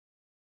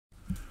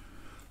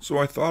So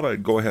I thought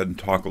I'd go ahead and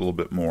talk a little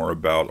bit more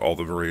about all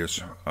the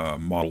various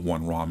Model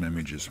 1 ROM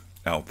images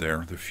out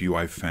there, the few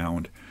I've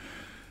found,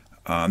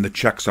 and the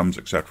checksums,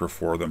 etc.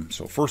 for them.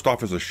 So first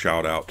off is a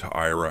shout out to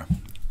Ira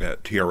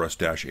at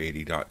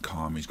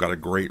trs-80.com. He's got a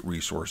great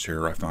resource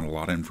here. I found a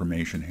lot of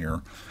information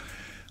here.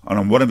 And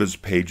on one of his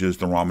pages,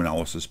 the ROM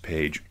analysis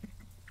page,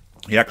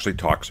 he actually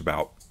talks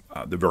about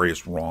the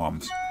various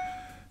ROMs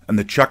and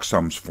the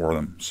checksums for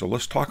them. So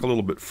let's talk a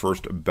little bit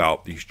first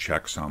about these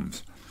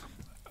checksums.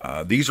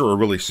 These are a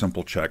really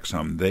simple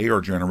checksum. They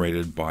are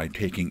generated by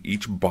taking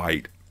each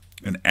byte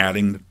and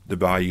adding the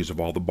values of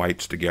all the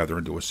bytes together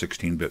into a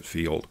 16-bit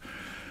field.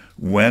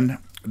 When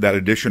that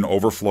addition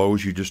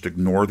overflows, you just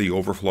ignore the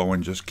overflow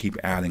and just keep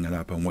adding it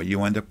up. And what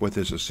you end up with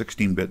is a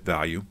 16-bit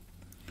value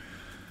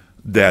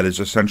that is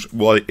essentially,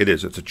 well,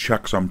 it's a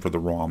checksum for the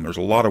ROM. There's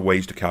a lot of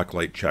ways to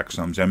calculate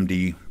checksums.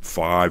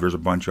 MD5, there's a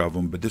bunch of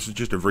them, but this is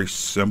just a very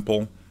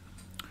simple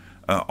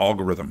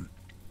algorithm.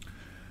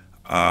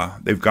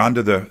 They've gone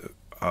to the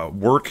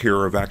work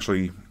here of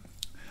actually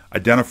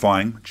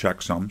identifying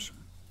checksums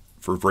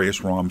for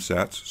various ROM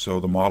sets. So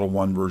the Model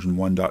 1 version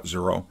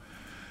 1.0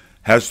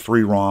 has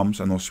 3 ROMs,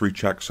 and those 3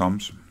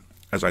 checksums,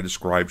 as I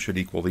described, should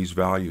equal these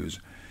values.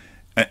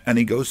 And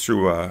he goes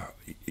through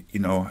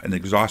an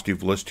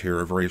exhaustive list here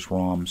of various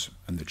ROMs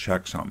and the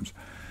checksums.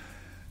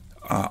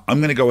 I'm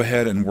going to go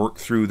ahead and work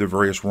through the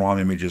various ROM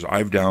images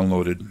I've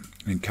downloaded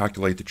and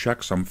calculate the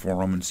checksum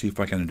for them and see if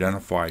I can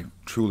identify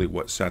truly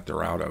what set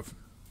they're out of.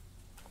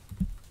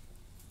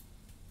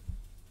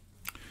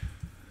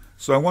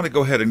 So I want to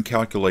go ahead and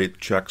calculate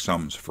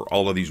checksums for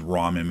all of these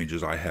ROM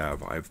images I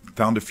have. I've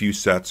found a few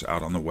sets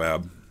out on the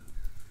web.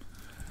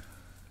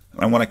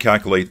 I want to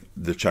calculate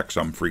the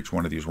checksum for each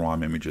one of these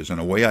ROM images, and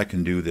a way I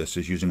can do this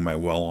is using my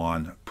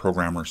well-on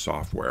programmer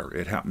software.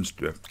 It happens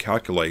to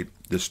calculate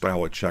this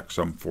style of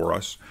checksum for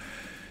us.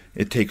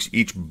 It takes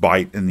each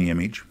byte in the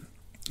image,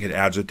 it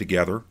adds it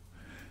together,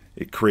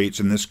 it creates,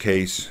 in this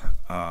case,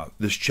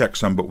 this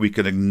checksum, but we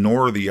can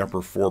ignore the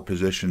upper 4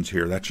 positions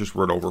here. That's just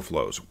where it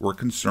overflows. We're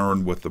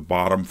concerned with the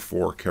bottom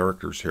 4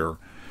 characters here.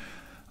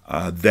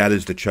 That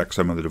is the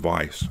checksum of the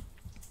device.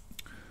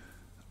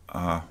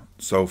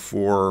 So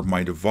for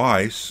my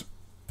device,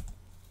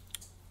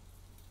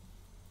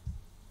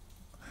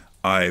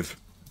 I've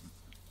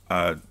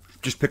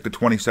just picked a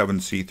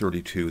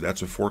 27C32.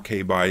 That's a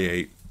 4K by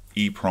 8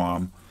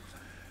 EEPROM,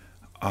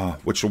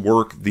 which will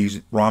work.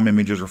 These ROM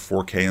images are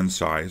 4K in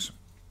size,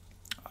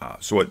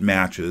 so it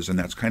matches, and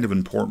that's kind of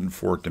important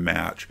for it to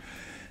match.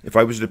 If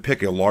I was to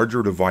pick a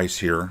larger device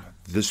here,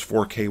 this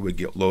 4K would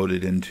get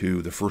loaded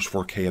into the first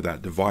 4K of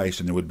that device,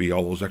 and there would be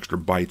all those extra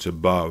bytes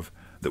above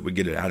that would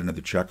get it added into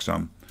the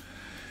checksum.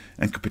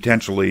 And could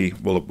potentially,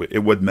 well, it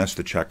would mess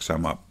the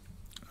checksum up.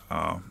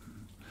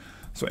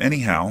 So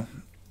anyhow,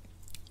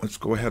 let's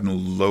go ahead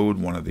and load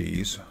one of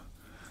these.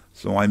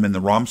 So I'm in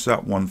the ROM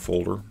set 1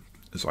 folder,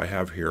 as I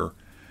have here,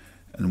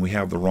 and we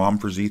have the ROM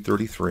for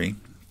Z33.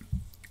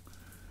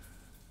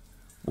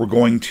 We're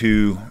going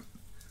to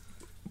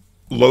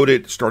load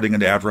it starting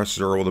at address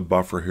 0 with a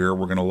buffer here.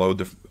 We're going to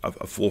load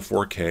a full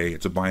 4K.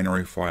 It's a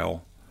binary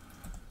file,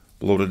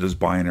 loaded as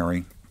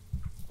binary.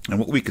 And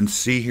what we can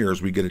see here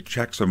is we get a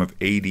checksum of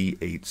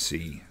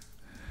 88C.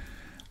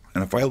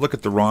 And if I look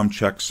at the ROM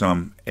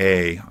checksum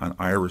A on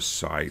Ira's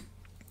site,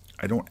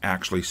 I don't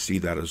actually see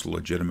that as a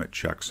legitimate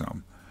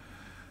checksum.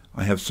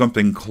 I have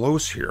something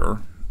close here,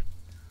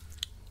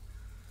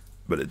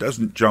 but it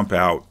doesn't jump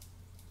out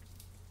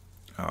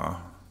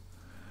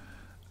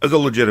as a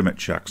legitimate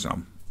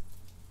checksum.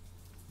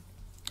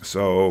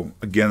 So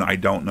again, I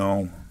don't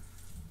know,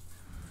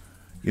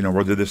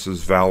 whether this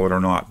is valid or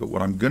not. But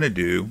what I'm going to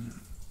do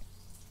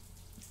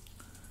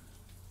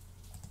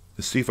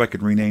is see if I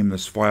can rename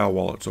this file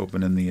while it's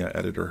open in the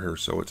editor here.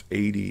 So it's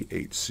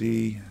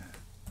 88C,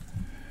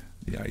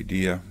 the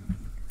idea,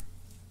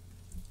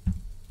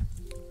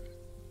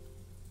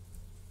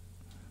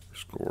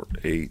 score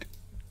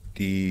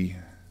 8D,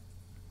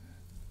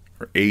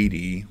 or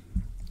 80,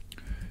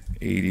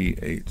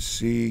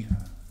 88C.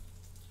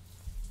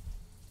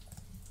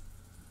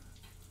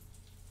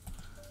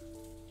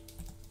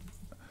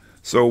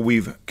 So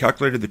we've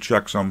calculated the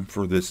checksum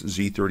for this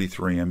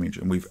Z33 image,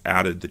 and we've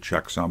added the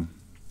checksum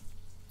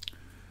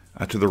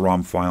to the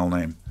ROM file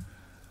name.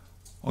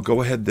 I'll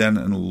go ahead then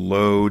and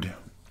load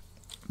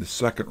the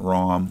second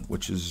ROM,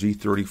 which is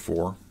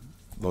Z34.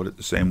 Load it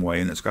the same way,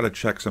 and it's got a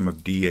checksum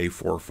of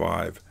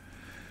DA45.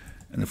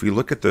 And if we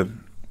look at the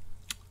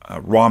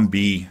ROM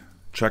B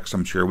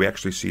checksums here, we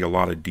actually see a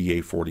lot of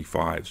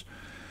DA45s.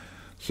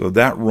 So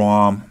that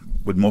ROM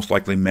would most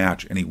likely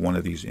match any one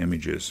of these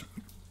images.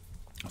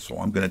 So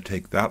I'm going to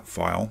take that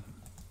file,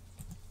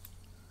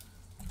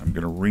 I'm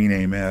going to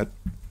rename it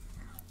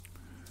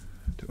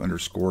to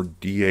underscore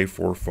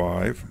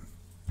DA45,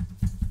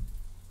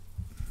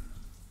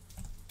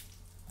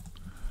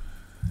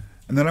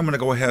 and then I'm going to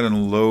go ahead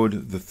and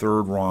load the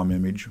third ROM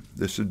image.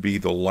 This would be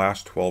the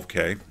last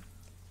 12K,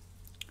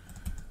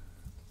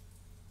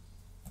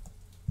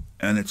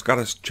 and it's got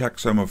a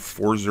checksum of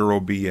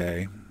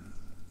 40BA.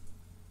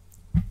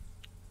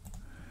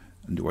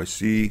 And do I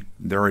see?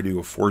 There I do,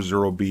 a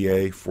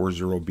 40BA,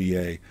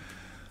 40BA.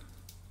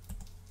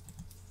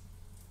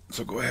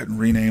 So go ahead and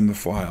rename the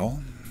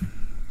file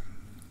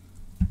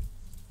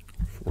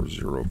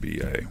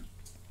 40BA.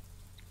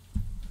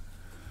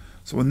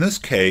 So in this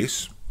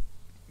case,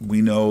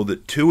 we know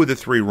that 2 of the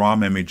 3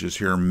 ROM images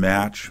here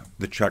match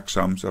the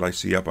checksums that I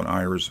see up on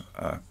IRA's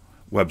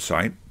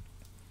website,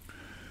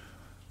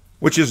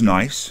 which is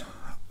nice.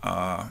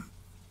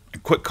 A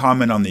quick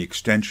comment on the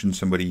extension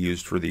somebody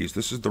used for these.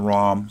 This is the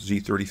ROM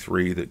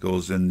Z33 that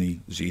goes in the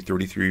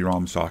Z33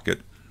 ROM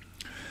socket.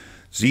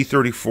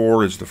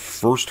 Z34 is the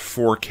first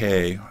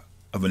 4K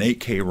of an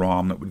 8K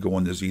ROM that would go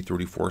in the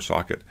Z34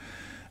 socket,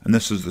 and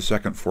this is the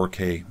second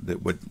 4K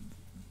that would,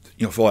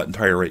 fill that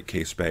entire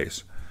 8K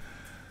space.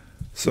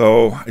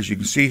 So as you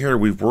can see here,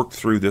 we've worked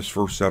through this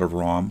first set of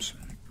ROMs.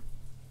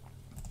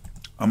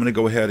 I'm going to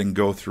go ahead and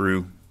go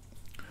through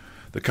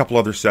the couple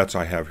other sets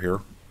I have here,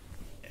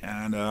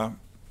 and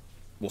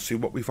we'll see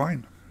what we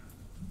find.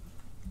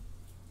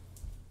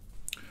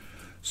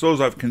 So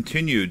as I've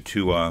continued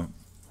to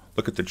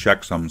look at the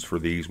checksums for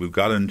these, we've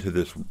got into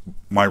this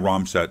my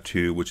ROM set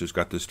 2, which has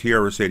got this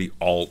TRS-80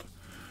 alt,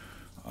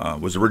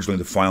 was originally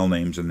the file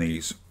names in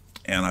these,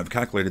 and I've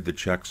calculated the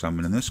checksum.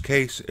 And in this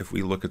case, if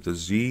we look at the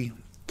Z33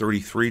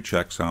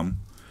 checksum,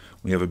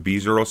 we have a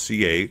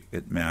B0C8,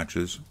 it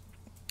matches.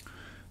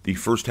 The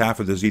first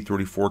half of the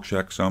Z34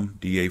 checksum,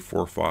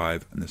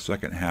 DA45, and the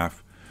second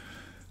half,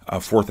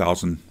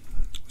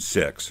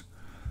 4006.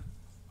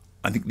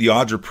 I think the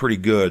odds are pretty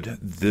good.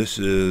 This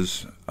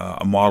is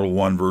a Model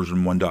 1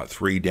 version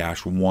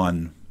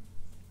 1.3-1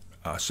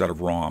 set of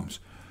ROMs.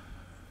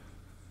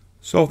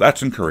 So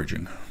that's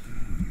encouraging.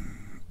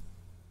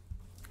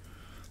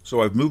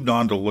 So I've moved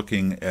on to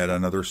looking at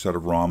another set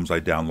of ROMs I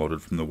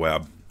downloaded from the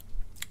web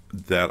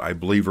that I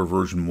believe are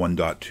version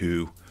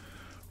 1.2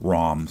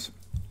 ROMs.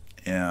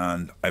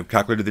 And I've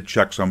calculated the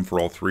checksum for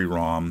all 3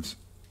 ROMs,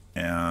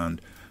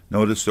 and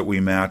notice that we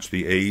match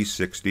the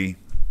AE60,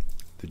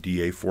 the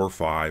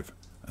DA45,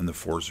 and the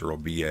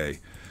 40BA.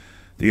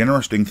 The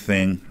interesting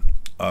thing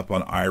up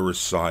on IRA's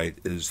site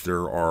is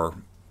there are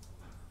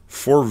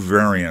 4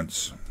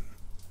 variants,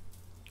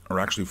 or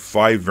actually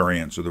 5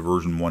 variants of the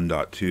version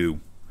 1.2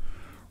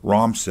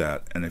 ROM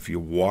set, and if you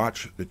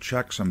watch the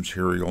checksums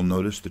here, you'll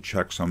notice the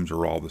checksums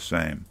are all the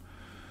same.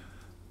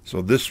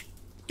 So this,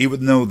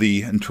 even though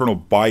the internal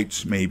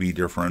bytes may be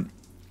different,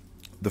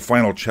 the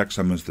final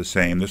checksum is the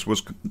same. This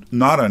was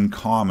not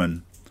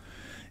uncommon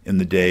in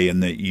the day, in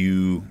that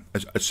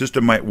a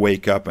system might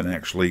wake up and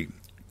actually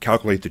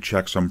calculate the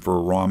checksum for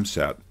a ROM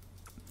set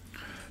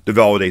to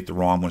validate the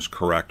ROM was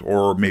correct,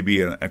 or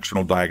maybe an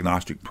external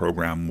diagnostic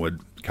program would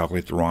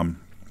calculate the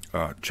ROM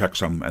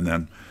checksum and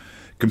then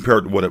compare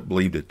it to what it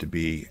believed it to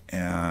be.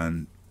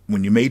 And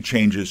when you made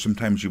changes,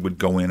 sometimes you would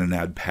go in and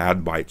add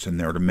pad bytes in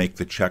there to make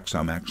the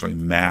checksum actually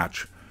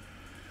match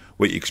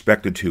what you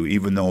expected to,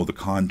 even though the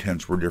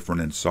contents were different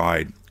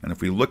inside. And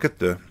if we look at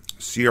the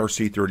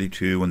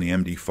CRC32 and the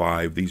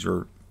MD5, these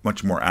are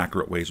much more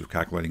accurate ways of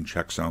calculating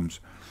checksums.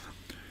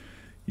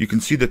 You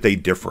can see that they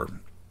differ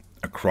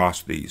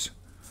across these.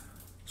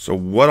 So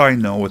what I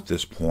know at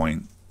this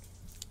point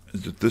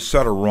is that this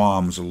set of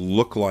ROMs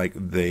look like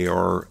they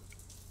are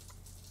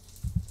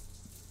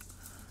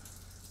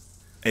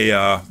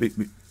a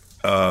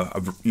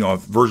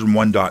version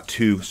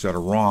 1.2 set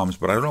of ROMs,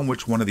 but I don't know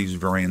which one of these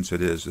variants it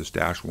is, this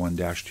 -1,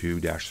 -2,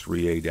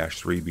 -3A,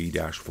 -3B,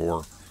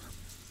 -4.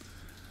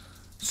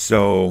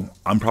 So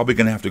I'm probably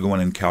going to have to go in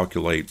and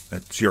calculate a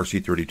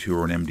CRC32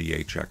 or an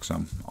MDA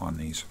checksum on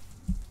these.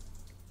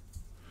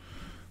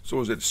 So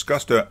as I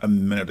discussed a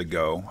minute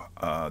ago,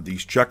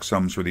 these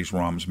checksums for these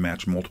ROMs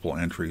match multiple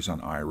entries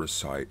on IRA's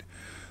site.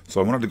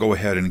 So I wanted to go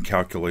ahead and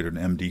calculate an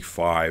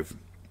MD5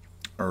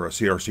 or a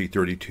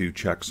CRC32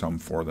 checksum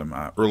for them.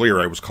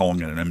 Earlier I was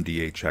calling it an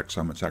MDA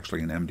checksum. It's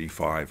actually an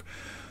MD5.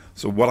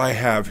 So what I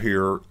have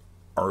here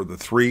are the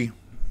 3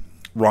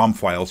 ROM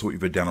files that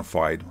we've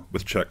identified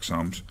with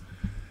checksums.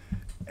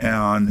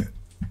 And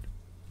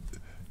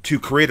to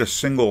create a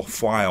single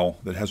file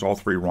that has all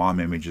 3 ROM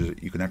images,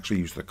 you can actually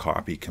use the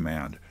copy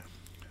command.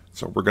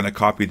 So we're going to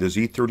copy the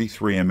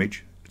Z33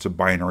 image. It's a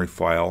binary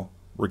file.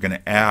 We're going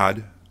to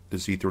add the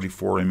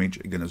Z34 image,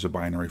 again as a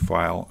binary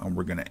file, and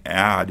we're going to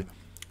add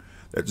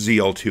that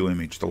ZL2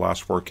 image, the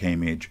last 4K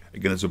image,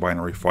 again as a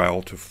binary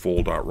file, to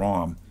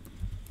full.rom.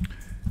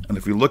 And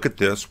if we look at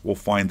this, we'll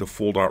find the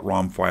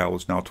full.rom file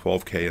is now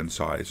 12K in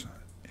size.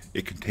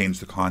 It contains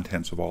the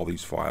contents of all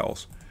these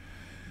files.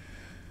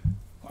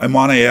 I'm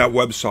on a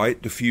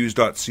website,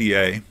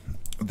 diffuse.ca,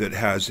 that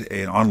has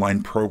an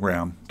online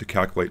program to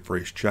calculate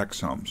various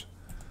checksums.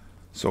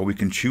 So we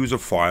can choose a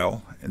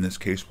file. In this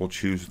case, we'll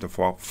choose the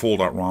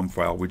full.rom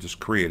file we just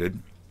created,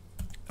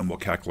 and we'll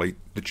calculate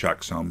the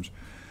checksums.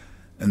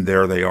 And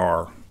there they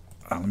are.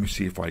 Let me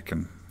see if I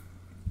can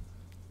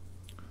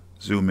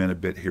zoom in a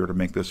bit here to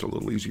make this a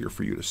little easier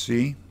for you to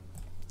see.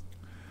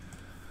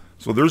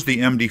 So there's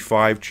the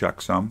MD5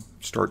 checksum.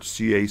 Starts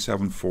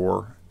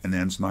CA74 and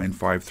ends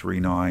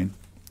 9539.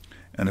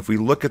 And if we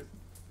look at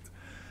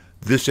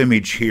This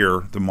image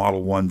here, the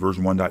Model 1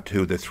 version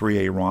 1.2, the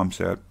 3A ROM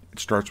set, it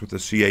starts with the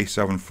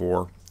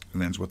CA74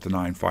 and ends with the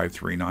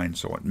 9539,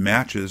 so it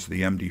matches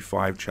the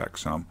MD5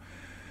 checksum.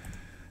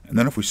 And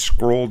then if we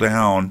scroll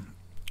down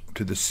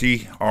to the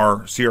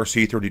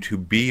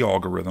CRC32B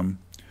algorithm,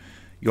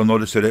 you'll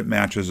notice that it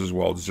matches as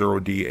well,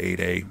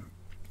 0D8A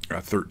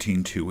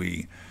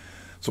 132E.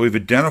 So we've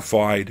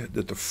identified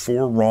that the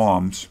 4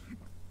 ROMs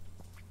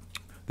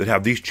that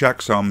have these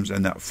checksums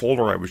and that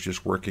folder I was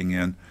just working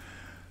in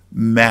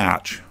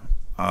match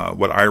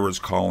what Ira's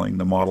calling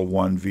the Model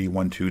 1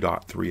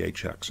 V12.3A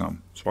checksum.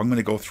 So I'm going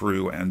to go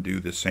through and do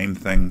the same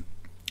thing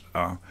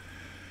for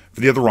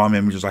the other ROM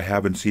images I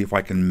have and see if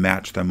I can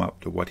match them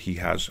up to what he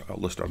has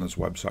listed on his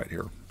website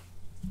here.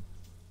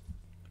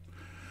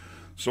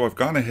 So I've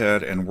gone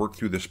ahead and worked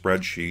through the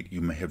spreadsheet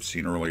you may have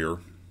seen earlier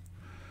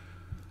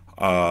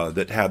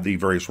that had the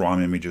various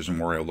ROM images and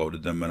where I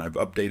loaded them, and I've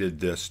updated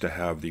this to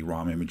have the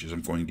ROM images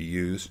I'm going to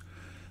use.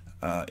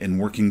 In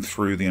working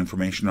through the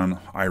information on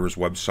Ira's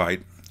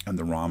website and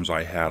the ROMs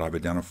I had, I've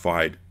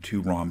identified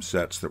 2 ROM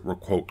sets that were,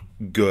 quote,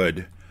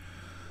 good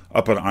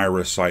up on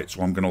Ira's site,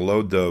 so I'm going to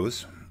load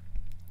those.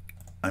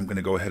 I'm going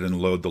to go ahead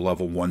and load the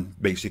level 1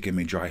 basic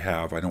image I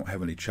have. I don't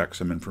have any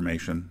checksum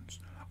information.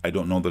 I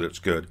don't know that it's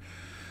good.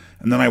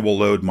 And then I will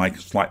load my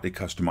slightly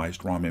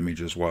customized ROM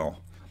image as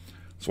well.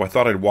 So I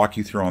thought I'd walk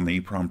you through on the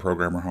EEPROM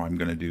programmer how I'm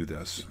going to do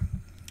this.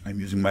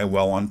 I'm using my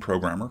well-on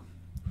programmer.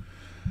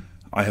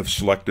 I have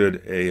selected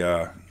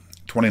a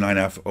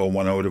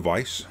 29F010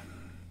 device.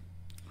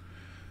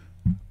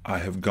 I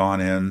have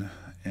gone in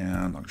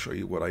and I'll show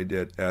you what I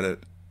did.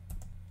 Edit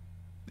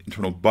the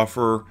internal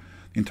buffer,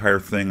 the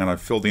entire thing, and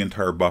I've filled the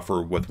entire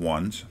buffer with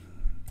 1s.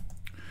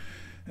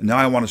 And now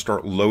I want to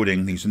start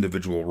loading these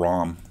individual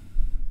ROM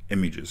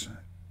images.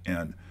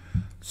 And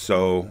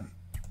so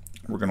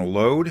we're going to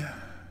load.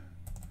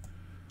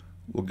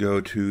 We'll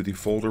go to the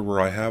folder where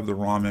I have the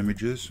ROM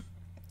images,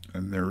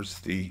 and there's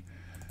the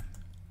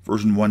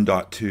version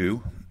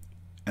 1.2,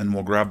 and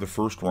we'll grab the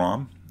first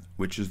ROM,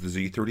 which is the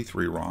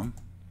Z33 ROM.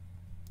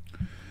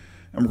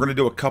 And we're going to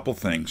do a couple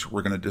things.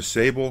 We're going to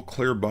disable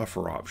clear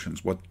buffer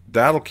options. What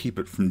that'll keep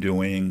it from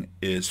doing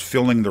is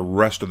filling the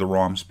rest of the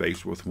ROM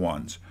space with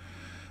 1s.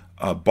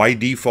 By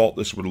default,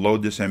 this would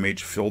load this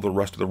image, fill the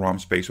rest of the ROM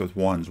space with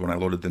 1s. When I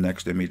loaded the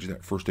next image,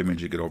 that first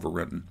image would get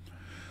overwritten.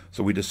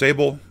 So we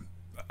disable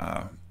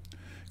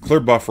clear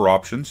buffer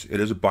options. It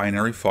is a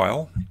binary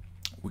file.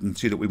 We can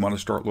see that we want to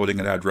start loading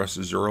at address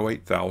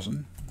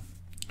 08000.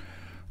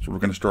 So we're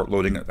going to start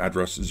loading at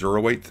address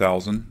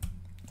 08000.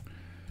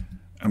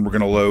 And we're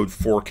going to load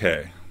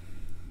 4K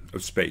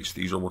of space.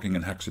 These are working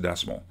in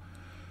hexadecimal.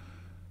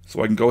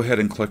 So I can go ahead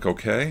and click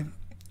OK,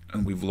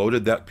 and we've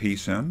loaded that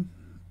piece in.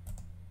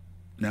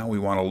 Now we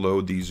want to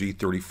load the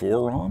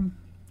Z34 ROM.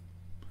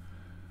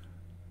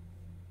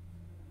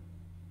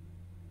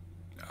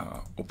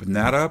 Open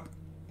that up,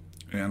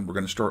 and we're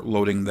going to start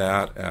loading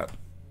that at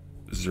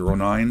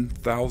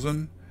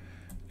 09000.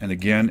 And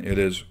again, it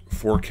is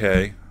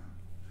 4K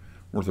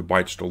worth of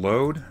bytes to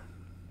load.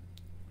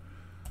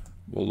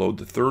 We'll load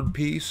the third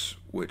piece,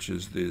 which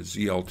is the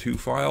ZL2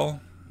 file.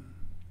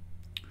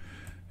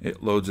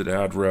 It loads at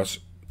address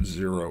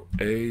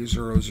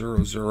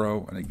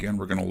 0A000, and again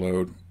we're going to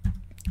load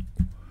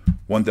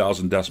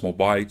 1000 decimal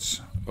bytes.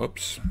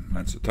 Oops,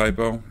 that's a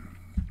typo.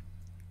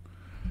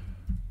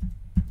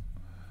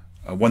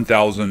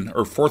 1000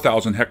 or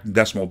 4000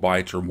 decimal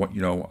bytes, or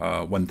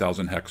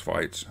 1000 hex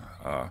bytes.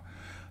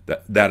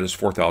 That is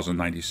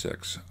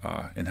 4096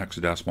 in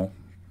hexadecimal.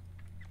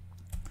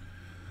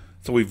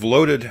 So we've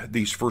loaded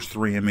these first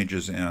 3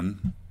 images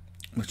in.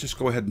 Let's just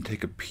go ahead and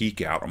take a peek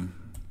at them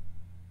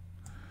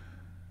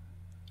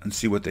and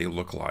see what they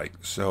look like.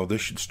 So this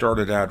should start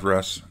at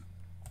address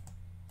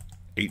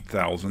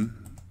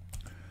 8000.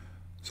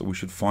 So we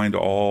should find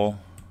all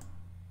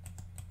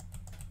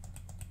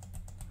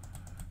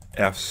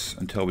F's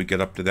until we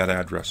get up to that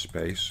address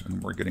space,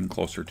 and we're getting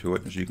closer to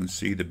it. As you can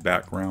see, the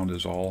background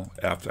is all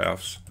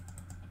FFs.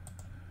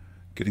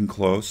 Getting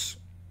close.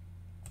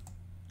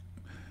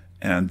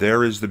 And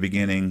there is the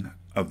beginning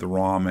of the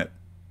ROM at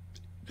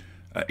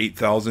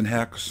 8000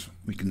 hex.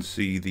 We can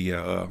see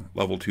the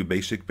level 2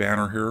 basic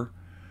banner here,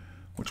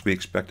 which we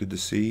expected to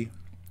see.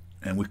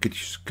 And we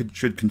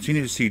should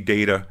continue to see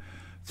data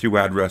through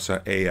address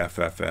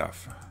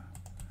AFFF.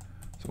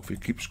 So if we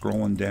keep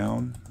scrolling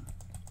down,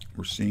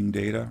 we're seeing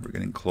data. We're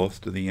getting close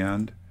to the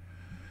end.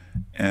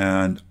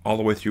 And all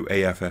the way through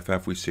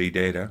AFFF we see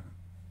data.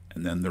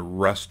 And then the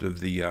rest of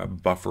the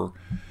buffer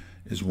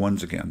is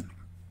 1s again.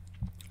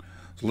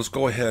 So let's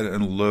go ahead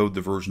and load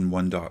the version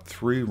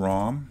 1.3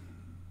 ROM.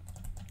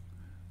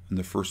 And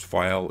the first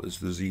file is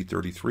the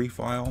Z33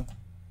 file.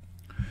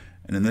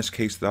 And in this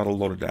case, that'll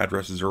load at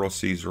address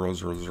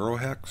 0C000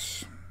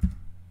 hex.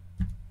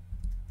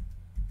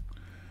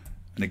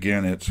 And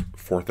again, it's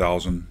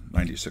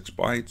 4096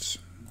 bytes.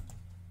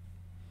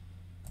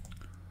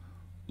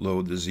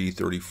 Load the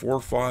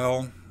Z34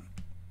 file,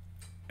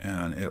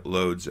 and it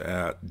loads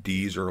at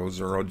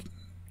D000.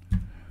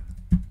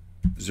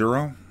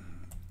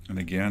 And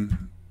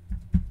again,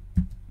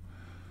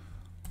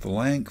 the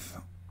length,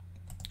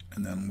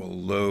 and then we'll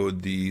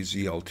load the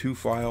ZL2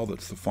 file.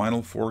 That's the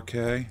final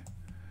 4K,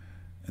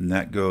 and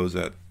that goes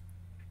at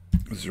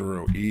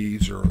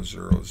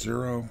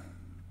 0E000,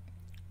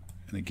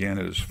 and again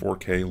it is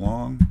 4K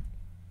long.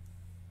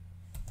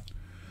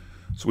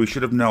 So we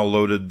should have now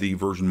loaded the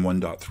version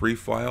 1.3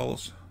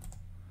 files.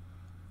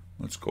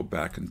 Let's go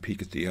back and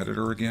peek at the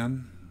editor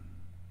again.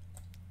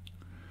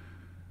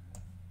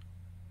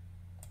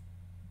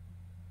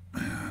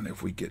 And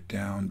if we get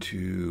down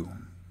to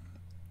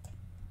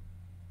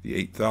the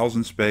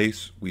 8000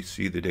 space, we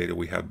see the data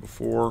we had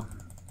before.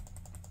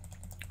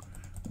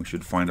 We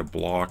should find a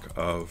block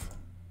of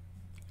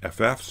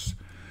FFs,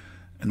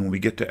 and when we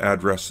get to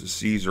address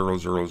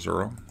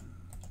C000,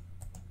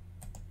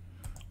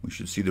 we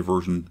should see the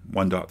version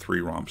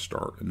 1.3 ROM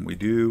start, and we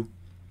do.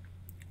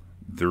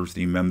 There's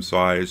the mem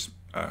size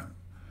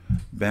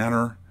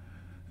banner,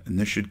 and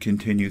this should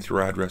continue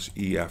through address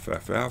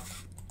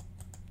EFFF.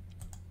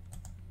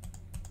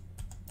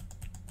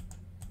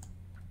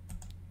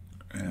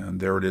 And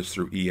there it is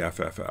through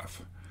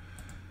EFFF.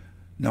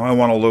 Now I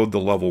want to load the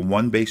level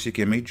 1 basic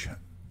image.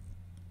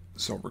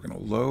 So we're going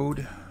to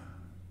load.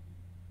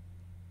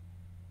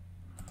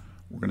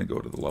 We're going to go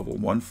to the level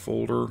 1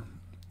 folder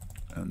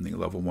and the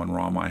level 1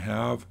 ROM I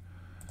have.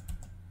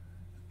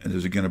 And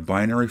there's again a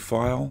binary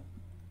file.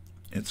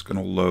 It's going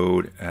to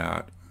load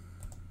at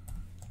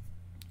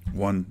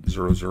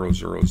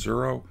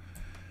 10000,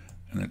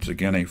 and it's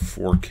again a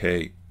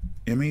 4K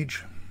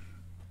image.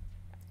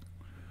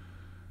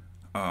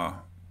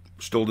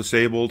 Still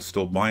disabled,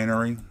 still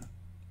binary.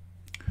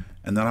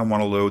 And then I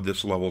want to load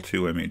this level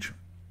 2 image,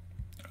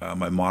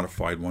 my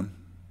modified one.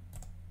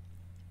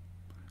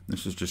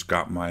 This has just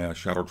got my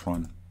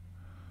Shadowtron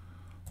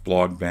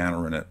blog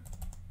banner in it.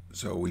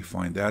 So we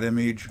find that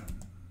image.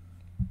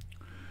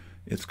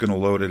 It's going to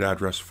load at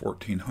address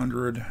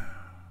 1400.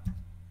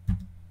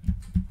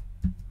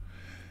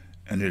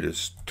 And it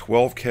is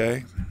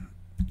 12K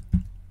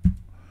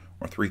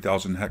or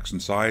 3000 hex in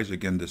size,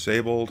 again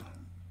disabled,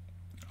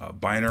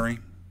 binary.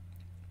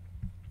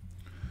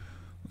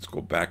 Let's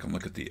go back and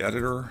look at the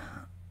editor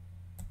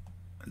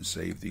and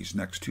save these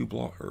next two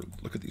blocks, or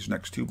look at these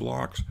next two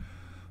blocks.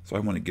 So I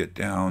want to get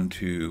down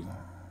to,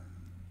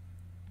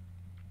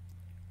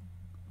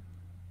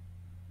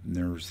 and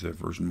there's the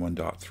version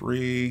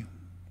 1.3,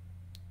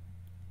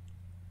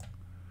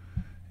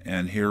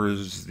 and here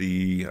is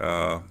the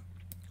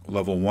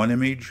level 1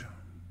 image,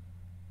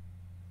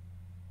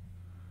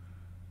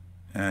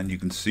 and you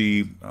can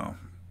see,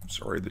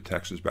 sorry, the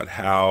text is about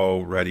how,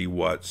 ready,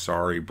 what,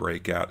 sorry,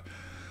 break at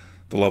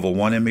the level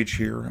 1 image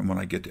here. And when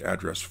I get to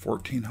address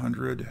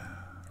 1400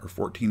 or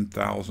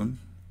 14,000,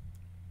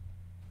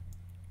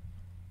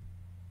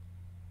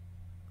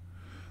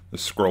 the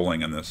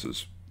scrolling in this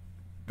is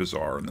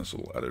bizarre in this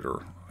little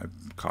editor.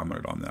 I've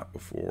commented on that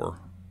before.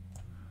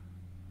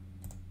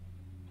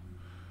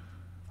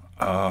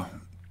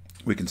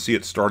 We can see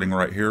it starting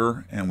right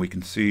here, and we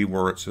can see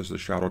where it says the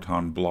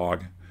Shadowtron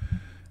blog,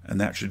 and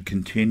that should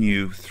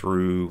continue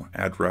through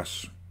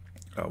address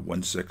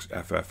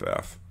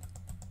 16FFF.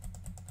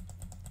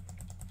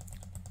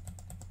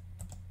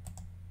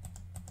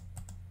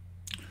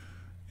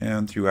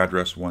 And through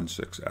address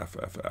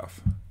 16FFF.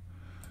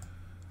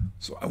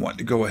 So I want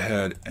to go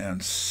ahead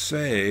and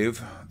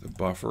save the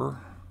buffer.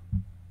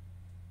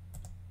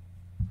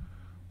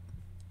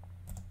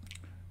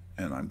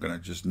 And I'm going to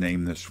just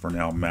name this for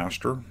now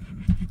master.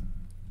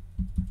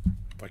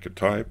 If I could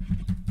type.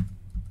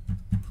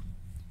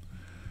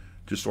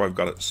 Just so I've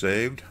got it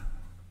saved.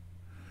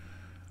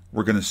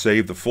 We're going to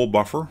save the full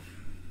buffer.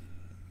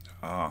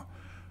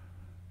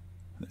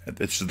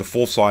 It's the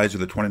full size of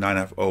the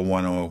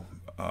 29F010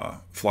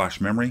 flash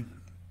memory.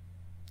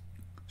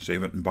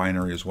 Save it in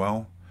binary as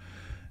well.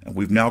 And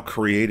we've now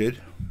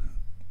created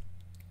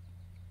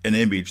an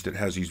image that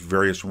has these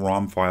various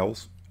ROM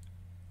files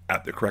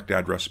at the correct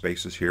address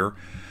spaces here.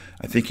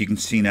 I think you can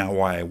see now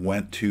why I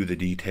went to the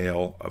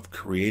detail of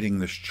creating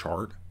this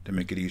chart to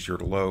make it easier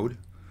to load.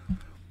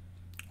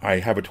 I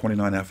have a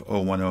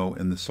 29F010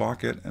 in the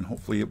socket, and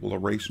hopefully it will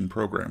erase and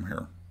program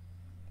here.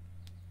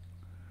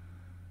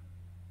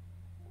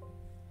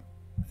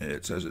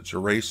 It says it's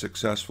erased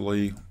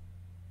successfully.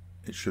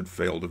 It should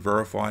fail to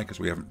verify because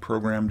we haven't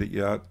programmed it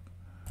yet.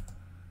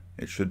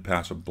 It should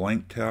pass a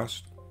blank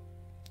test.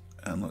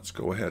 And let's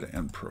go ahead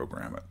and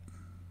program it.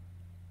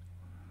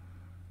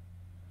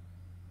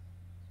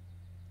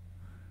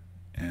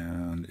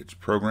 And it's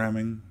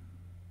programming.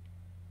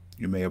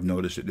 You may have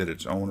noticed it did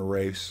its own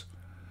erase.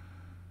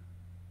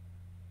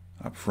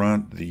 Up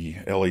front, the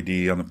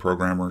LED on the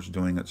programmer is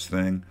doing its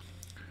thing.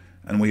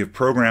 And we have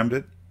programmed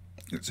it.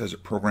 It says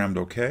it programmed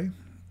OK.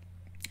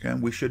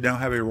 And we should now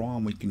have a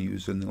ROM we can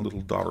use in the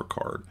little daughter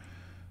card.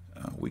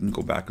 We can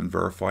go back and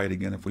verify it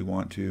again if we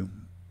want to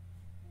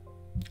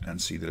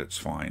and see that it's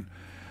fine.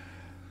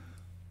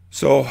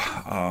 So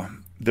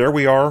there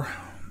we are,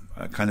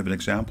 kind of an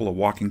example of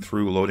walking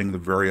through loading the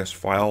various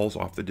files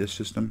off the disk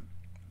system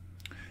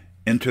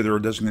into their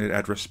designated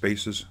address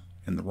spaces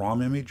in the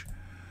ROM image.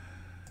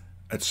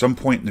 At some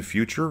point in the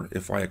future,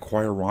 if I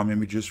acquire ROM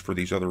images for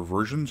these other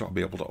versions, I'll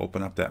be able to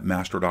open up that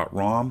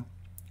master.rom,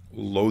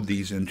 load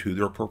these into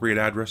their appropriate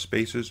address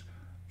spaces,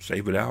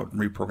 save it out,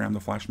 and reprogram the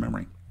flash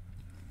memory.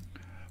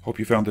 Hope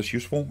you found this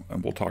useful,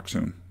 and we'll talk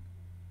soon.